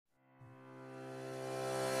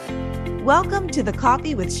Welcome to the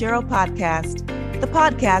Coffee with Cheryl podcast, the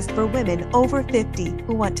podcast for women over 50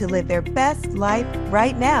 who want to live their best life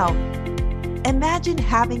right now. Imagine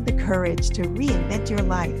having the courage to reinvent your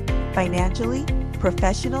life financially,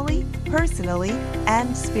 professionally, personally,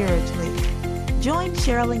 and spiritually. Join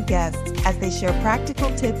Cheryl and guests as they share practical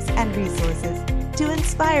tips and resources to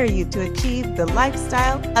inspire you to achieve the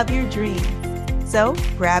lifestyle of your dreams. So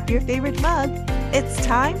grab your favorite mug. It's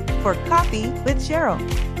time for Coffee with Cheryl.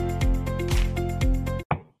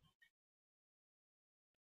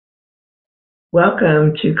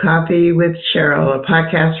 Welcome to Coffee with Cheryl, a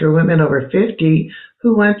podcast for women over 50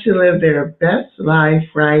 who want to live their best life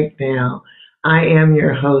right now. I am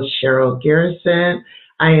your host, Cheryl Garrison.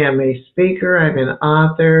 I am a speaker. I'm an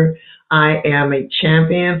author. I am a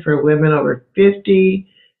champion for women over 50.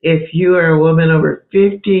 If you are a woman over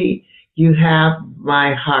 50, you have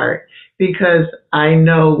my heart because I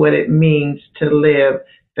know what it means to live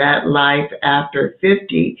that life after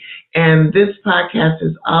 50. And this podcast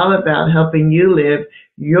is all about helping you live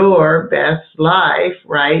your best life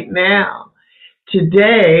right now.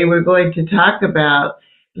 Today, we're going to talk about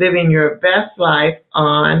living your best life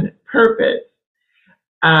on purpose.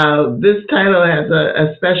 This title has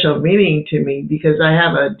a special meaning to me because I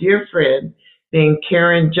have a dear friend named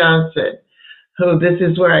Karen Johnson, who this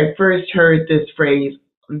is where I first heard this phrase,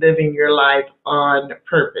 living your life on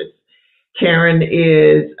purpose. Karen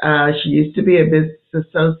is, she used to be a business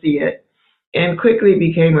associate and quickly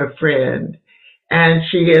became a friend. And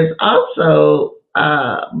she is also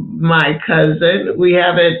my cousin. We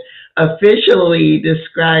haven't officially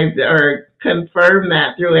described or confirmed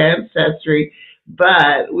that through Ancestry,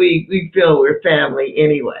 but we feel we're family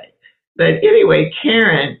anyway. But anyway,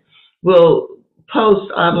 Karen will post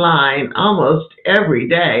online almost every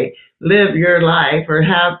day, live your life, or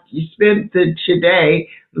have you spend the today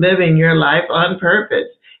living your life on purpose.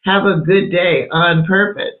 Have a good day on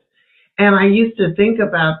purpose. And I used to think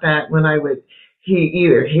about that when I would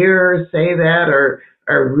either hear her say that or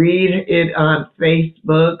read it on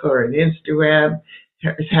Facebook or on Instagram,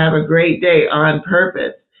 have a great day on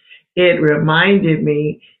purpose. It reminded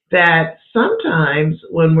me that sometimes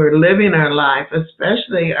when we're living our life,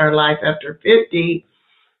 especially our life after 50,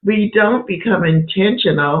 we don't become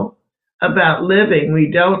intentional about living. We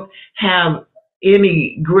don't have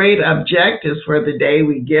any great objectives for the day.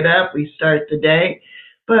 We get up, we start the day,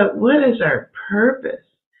 but what is our purpose?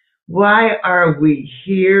 Why are we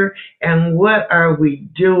here, and what are we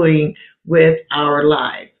doing with our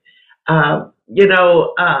life?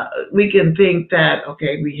 We can think that,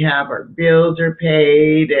 okay, we have our bills are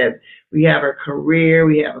paid and we have our career,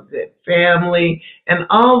 we have a good family, and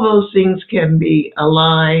all those things can be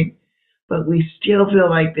aligned, but we still feel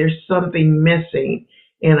like there's something missing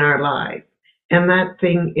in our life. And that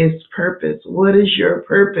thing is purpose. What is your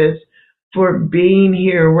purpose for being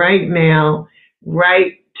here right now,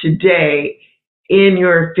 right today, in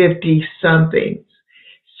your 50-somethings?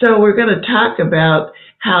 So we're going to talk about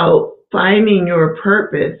how finding your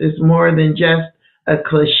purpose is more than just a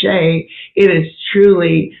cliche. It is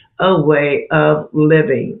truly a way of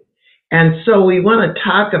living. And so we want to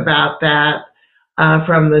talk about that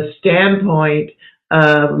from the standpoint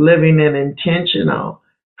of living an intentional,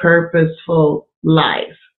 purposeful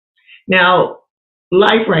life. Now,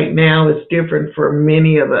 life right now is different for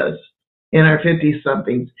many of us in our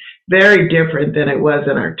 50-somethings, very different than it was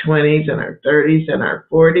in our 20s and our 30s and our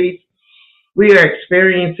 40s. We are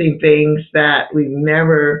experiencing things that we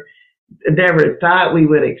never thought we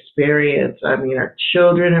would experience. I mean, our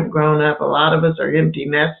children have grown up. A lot of us are empty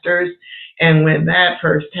nesters. And when that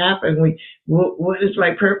first happened, what is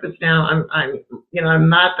my purpose now? I'm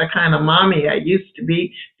not the kind of mommy I used to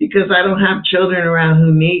be because I don't have children around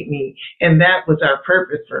who need me. And that was our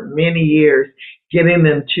purpose for many years, getting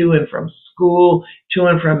them to and from school, to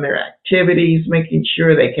and from their activities, making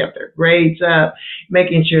sure they kept their grades up,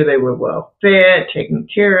 making sure they were well fed, taken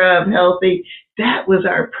care of, healthy. That was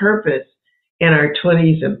our purpose in our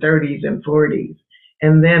 20s and 30s and 40s.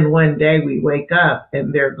 And then one day we wake up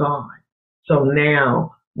and they're gone. So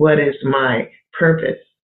now, what is my purpose?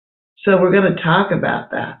 So we're going to talk about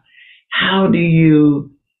that. How do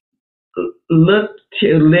you look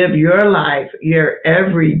to live your life, your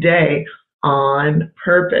every day on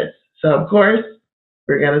purpose? So, of course,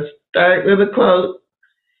 we're going to start with a quote,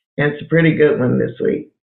 and it's a pretty good one this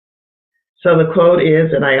week. So the quote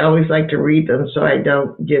is, and I always like to read them so I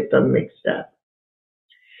don't get them mixed up.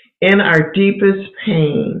 In our deepest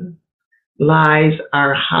pain lies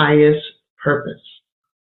our highest purpose.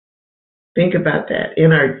 Think about that.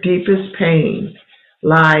 In our deepest pain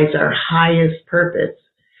lies our highest purpose.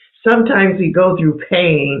 Sometimes we go through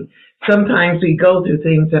pain sometimes we go through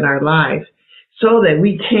things in our life so that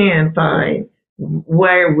we can find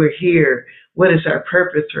why we're here, what is our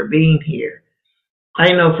purpose for being here. I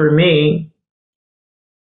know for me,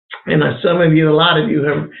 and some of you, a lot of you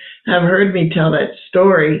have heard me tell that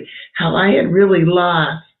story, how I had really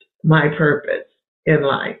lost my purpose in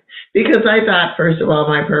life. Because I thought, first of all,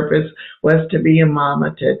 my purpose was to be a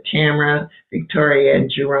mama to Tamara, Victoria,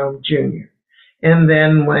 and Jerome Jr. And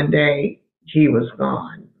then one day he was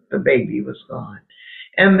gone. The baby was gone.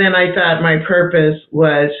 And then I thought my purpose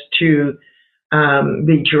was to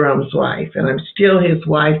be Jerome's wife. And I'm still his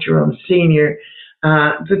wife, Jerome Sr.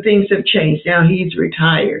 The things have changed. Now he's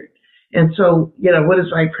retired. And so, what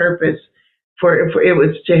is my purpose? For it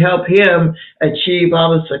was to help him achieve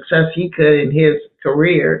all the success he could in his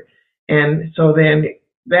career. And so then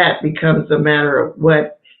that becomes a matter of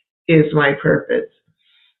what is my purpose.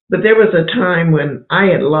 But there was a time when I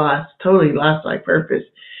had totally lost my purpose,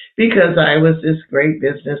 because I was this great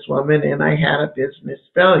businesswoman and I had a business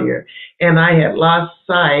failure, and I had lost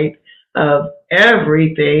sight of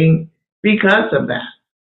everything because of that.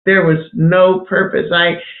 There was no purpose.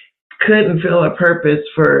 I couldn't feel a purpose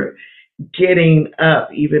for getting up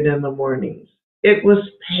even in the mornings. It was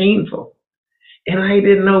painful. And I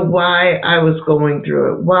didn't know why I was going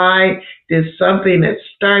through it. Why did something that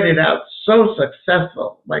started out so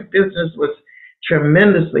successful, my business was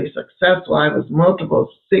tremendously successful. I was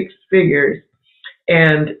multiple six figures,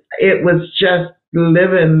 and it was just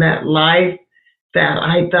living that life that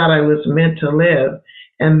I thought I was meant to live.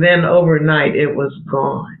 And then overnight it was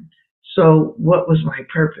gone. So what was my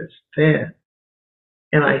purpose then?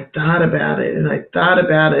 And I thought about it, and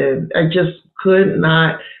I just could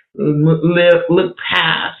not look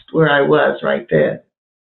past where I was right then.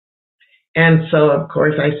 And so, of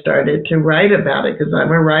course, I started to write about it, because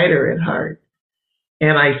I'm a writer at heart.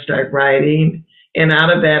 And I started writing, and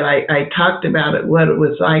out of that, I talked about it, what it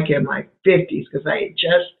was like in my 50s, because I had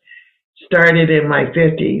just started in my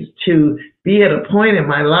 50s, to be at a point in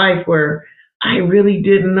my life where I really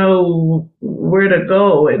didn't know where to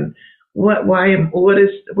go and what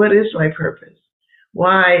is my purpose?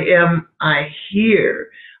 Why am I here?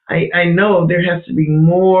 I know there has to be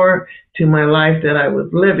more to my life that I was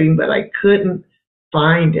living, but I couldn't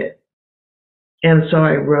find it. And so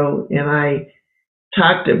I wrote, and I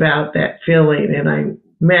talked about that feeling, and I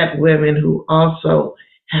met women who also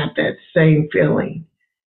had that same feeling.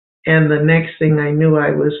 And the next thing I knew,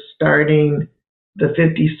 I was starting the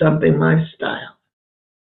 50-something lifestyle.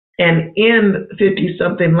 And in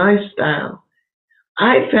 50-something lifestyle,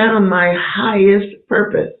 I found my highest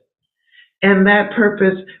purpose. And that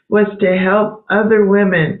purpose was to help other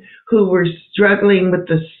women who were struggling with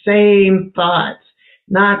the same thoughts,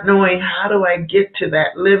 not knowing how do I get to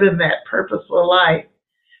that, living that purposeful life,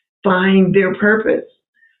 find their purpose,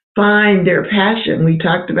 find their passion. We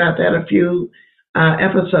talked about that a few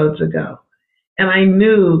episodes ago. And I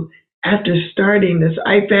knew after starting this,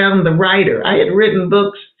 I found the writer. I had written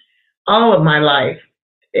books all of my life,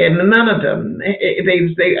 and none of them,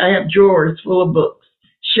 I have drawers full of books,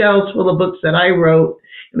 shelves full of books that I wrote.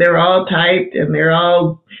 They're all typed and they're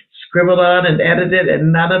all scribbled on and edited,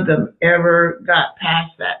 and none of them ever got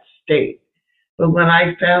past that state. But when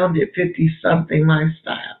I found it, 50-something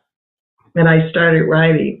lifestyle, and I started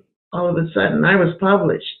writing, all of a sudden I was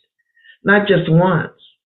published. Not just once,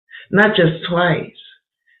 not just twice,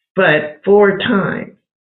 but 4 times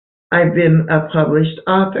I've been a published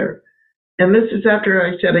author. And this is after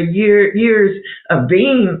I said years of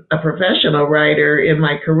being a professional writer in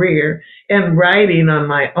my career and writing on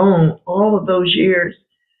my own all of those years.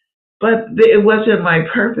 But it wasn't my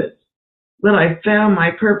purpose. When I found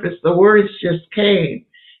my purpose, the words just came.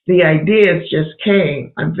 The ideas just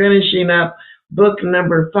came. I'm finishing up book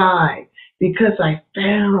number 5 because I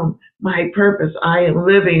found my purpose. I am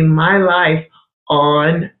living my life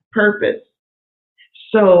on purpose.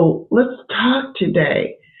 So let's talk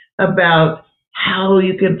today about how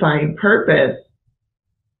you can find purpose.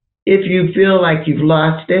 If you feel like you've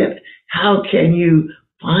lost it, how can you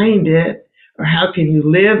find it? Or how can you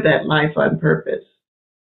live that life on purpose?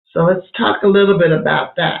 So let's talk a little bit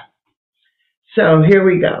about that. So here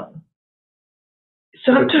we go.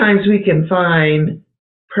 Sometimes we can find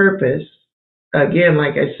purpose, again,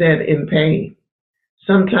 like I said, in pain.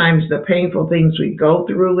 Sometimes the painful things we go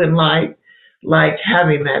through in life, like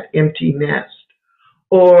having that empty nest,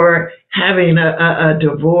 or having a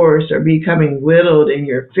divorce, or becoming widowed in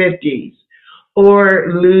your 50s,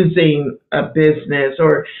 or losing a business,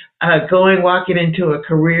 or walking into a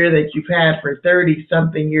career that you've had for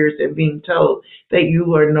 30-something years and being told that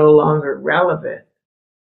you are no longer relevant.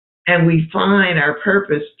 And we find our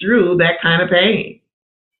purpose through that kind of pain.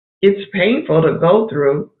 It's painful to go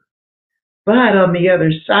through, but on the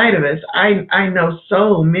other side of us, I know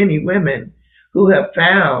so many women who have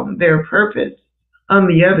found their purpose on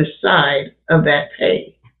the other side of that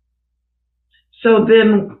pain. So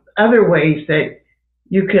then other ways that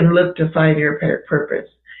you can look to find your purpose,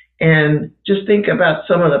 and just think about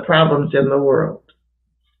some of the problems in the world.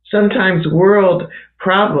 Sometimes world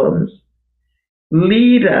problems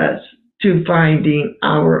lead us to finding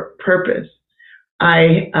our purpose.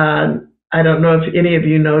 I don't know if any of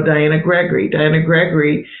you know Diana Gregory. Diana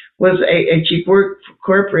Gregory was she worked for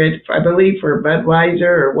corporate, I believe, for Budweiser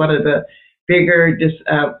or one of the bigger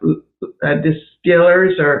distillers,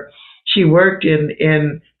 or she worked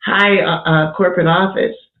in high corporate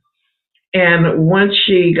office. And once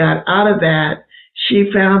she got out of that,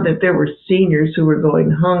 she found that there were seniors who were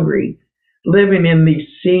going hungry, living in these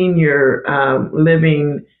senior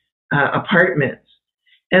living apartments.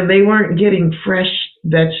 And they weren't getting fresh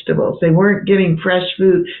vegetables. They weren't getting fresh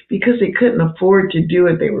food because they couldn't afford to do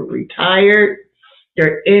it. They were retired.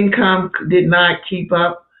 Their income did not keep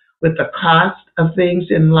up with the cost of things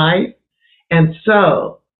in life. And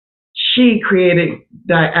so she created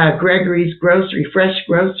Gregory's Grocery, Fresh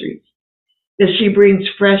Groceries. That she brings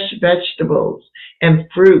fresh vegetables and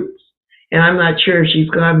fruits. And I'm not sure if she's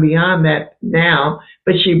gone beyond that now,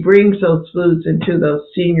 but she brings those foods into those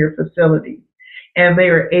senior facilities. And they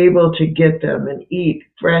are able to get them and eat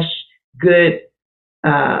fresh, good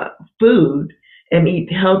food and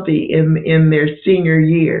eat healthy in their senior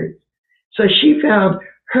years. So she found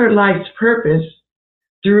her life's purpose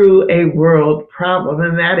through a world problem,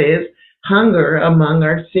 and that is hunger among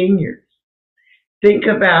our seniors. Think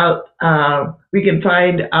about, we can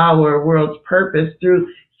find our world's purpose through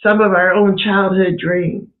some of our own childhood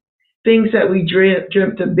dreams, things that we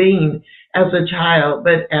dreamt of being as a child,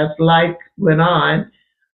 but as life went on,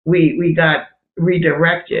 we got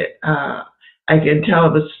redirected. I can tell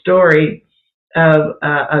of a story of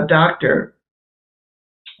a doctor,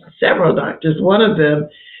 several doctors. One of them,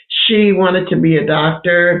 she wanted to be a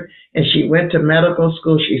doctor, and she went to medical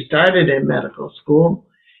school. She started in medical school,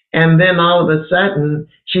 and then all of a sudden,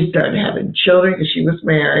 she started having children because she was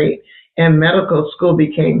married, and medical school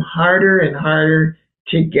became harder and harder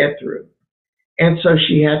to get through. And so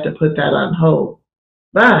she had to put that on hold.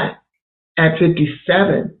 But at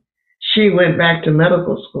 57, she went back to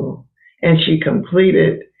medical school and she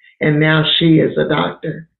completed, and now she is a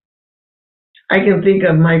doctor. I can think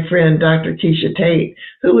of my friend, Dr. Keisha Tate,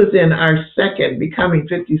 who was in our second Becoming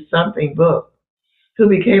 50-something book, who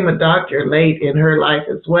became a doctor late in her life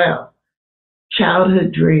as well.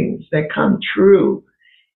 Childhood dreams that come true.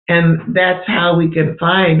 And that's how we can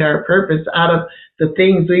find our purpose out of the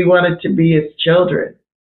things we wanted to be as children.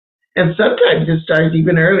 And sometimes it starts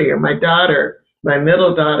even earlier. My daughter, my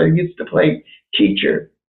middle daughter, used to play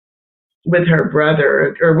teacher with her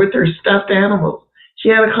brother or with her stuffed animals. She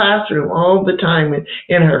had a classroom all the time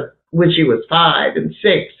in her when she was 5 and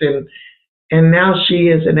 6, and now she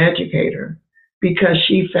is an educator because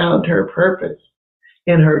she found her purpose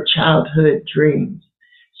in her childhood dreams.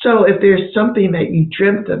 So if there's something that you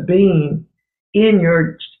dreamt of being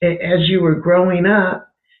as you were growing up,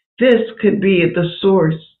 this could be the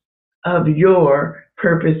source of your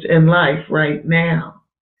purpose in life right now.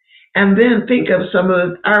 And then think of some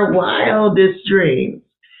of our wildest dreams,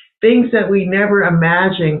 things that we never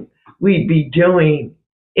imagined we'd be doing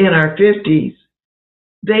in our 50s.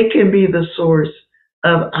 They can be the source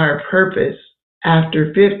of our purpose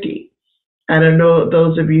after 50. I don't know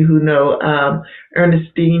those of you who know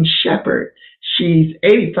Ernestine Shepherd. She's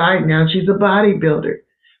 85 now. She's a bodybuilder,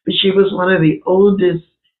 but she was one of the oldest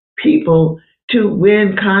people to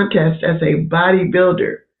win contests as a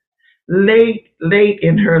bodybuilder. Late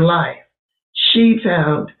in her life, she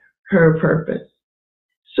found her purpose.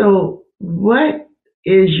 So what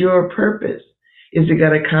is your purpose? Is it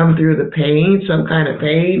going to come through the pain, some kind of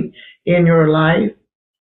pain in your life?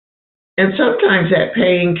 And sometimes that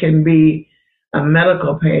pain can be a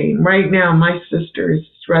medical pain. Right now, my sister is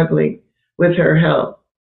struggling with her health,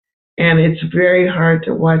 and it's very hard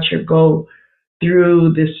to watch her go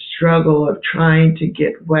through this struggle of trying to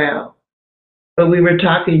get well. But we were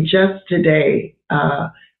talking just today. I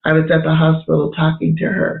was at the hospital talking to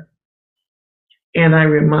her, and I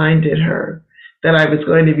reminded her that I was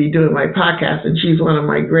going to be doing my podcast, and she's one of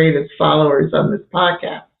my greatest followers on this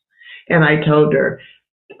podcast. And I told her,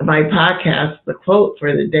 my podcast, the quote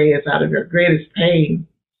for the day is, out of your greatest pain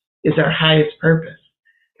is our highest purpose.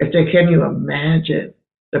 I said, can you imagine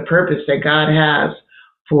the purpose that God has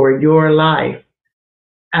for your life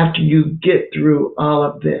after you get through all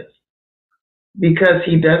of this? Because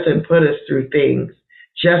he doesn't put us through things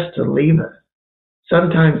just to leave us.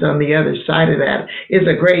 sometimes on the other side of that is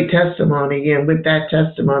a great testimony, and with that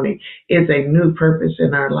testimony is a new purpose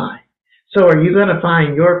in our life. So are you going to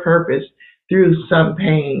find your purpose through some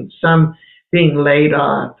pain, some being laid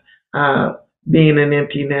off, being an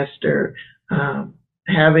empty nester,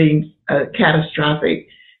 having a catastrophic,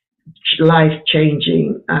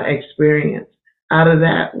 life-changing experience? Out of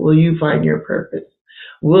that, will you find your purpose?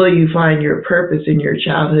 Will you find your purpose in your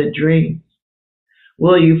childhood dreams?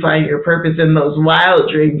 Will you find your purpose in those wild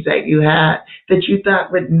dreams that you had that you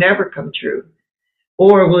thought would never come true?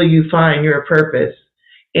 Or will you find your purpose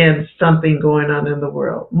in something going on in the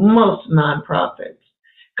world? Most nonprofits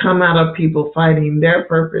come out of people finding their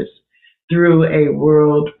purpose through a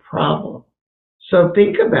world problem. So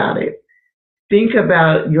think about it. Think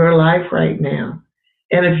about your life right now.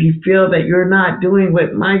 And if you feel that you're not doing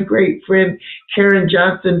what my great friend Karen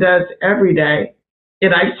Johnson does every day,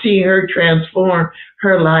 and I've seen her transform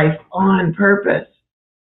her life on purpose.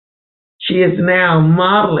 She is now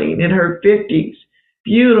modeling in her 50s,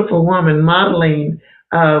 beautiful woman, modeling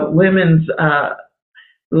women's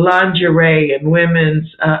lingerie and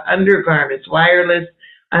women's undergarments, wireless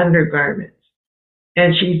undergarments.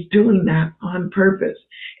 And she's doing that on purpose.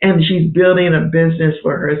 And she's building a business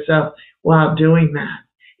for herself while doing that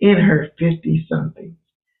in her 50-something.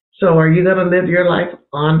 So are you going to live your life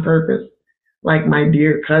on purpose? Like my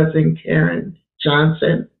dear cousin Karen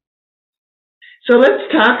Johnson. So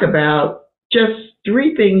let's talk about just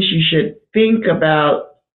 3 things you should think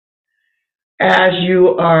about as you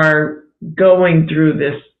are going through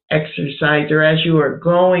this exercise, or as you are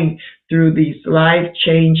going through these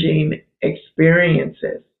life-changing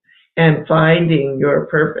experiences and finding your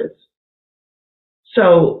purpose.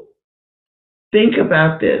 So think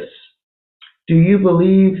about this. Do you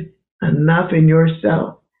believe enough in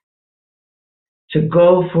yourself to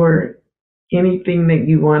go for anything that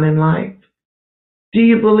you want in life? Do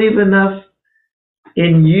you believe enough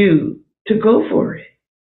in you to go for it?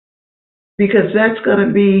 Because that's going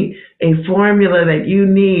to be a formula that you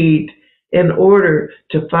need in order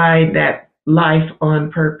to find that life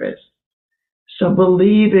on purpose. So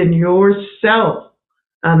believe in yourself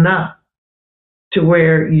enough to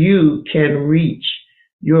where you can reach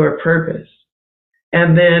your purpose.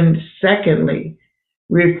 And then secondly,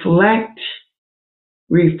 reflect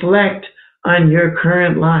on your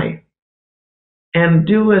current life and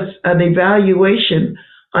do an evaluation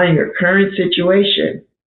on your current situation.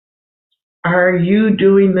 Are you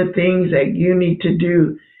doing the things that you need to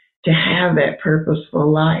do to have that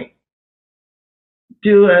purposeful life?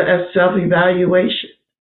 Do a self-evaluation.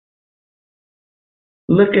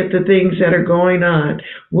 Look at the things that are going on.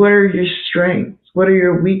 What are your strengths? What are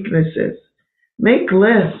your weaknesses? Make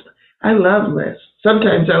lists. I love lists.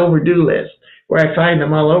 Sometimes I overdo lists where I find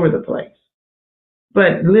them all over the place.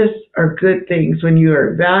 But lists are good things when you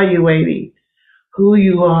are evaluating who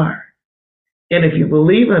you are. And if you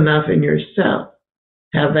believe enough in yourself,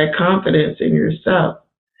 have that confidence in yourself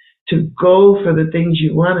to go for the things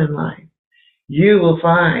you want in life, you will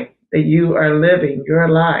find that you are living your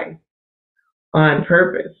life on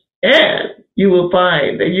purpose. And you will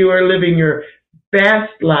find that you are living your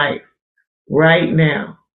best life right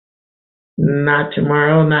now. Not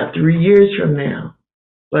tomorrow, not 3 years from now,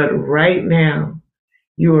 but right now,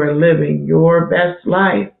 you are living your best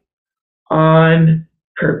life on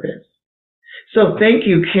purpose. So thank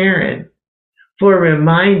you, Karen, for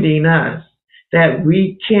reminding us that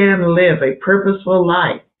we can live a purposeful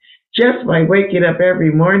life just by waking up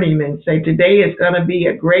every morning and say, today is going to be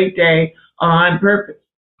a great day on purpose.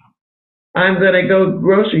 I'm going to go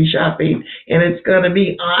grocery shopping, and it's going to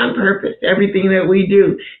be on purpose. Everything that we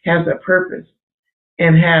do has a purpose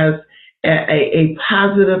and has a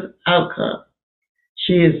positive outcome.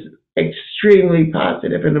 She is extremely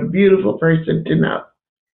positive and a beautiful person to know.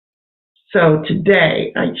 So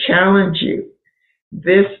today, I challenge you,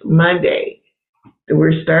 this Monday,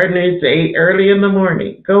 we're starting this early in the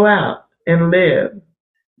morning, go out and live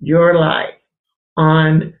your life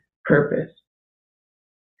on purpose.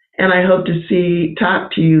 And I hope to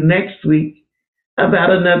talk to you next week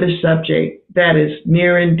about another subject that is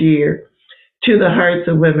near and dear to the hearts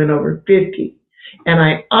of women over 50. And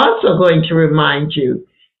I'm also going to remind you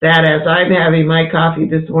that as I'm having my coffee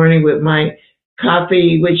this morning with my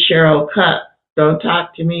Coffee with Cheryl cup, don't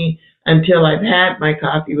talk to me until I've had my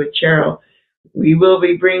coffee with Cheryl. We will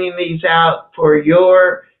be bringing these out for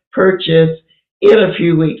your purchase in a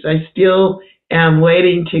few weeks. I still am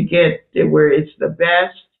waiting to get where it's the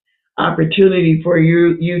best opportunity for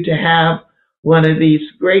you to have one of these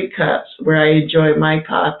great cups where I enjoy my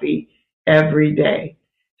coffee every day.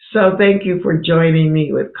 So thank you for joining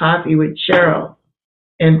me with Coffee with Cheryl.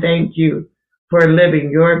 And thank you for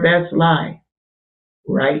living your best life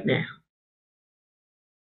right now.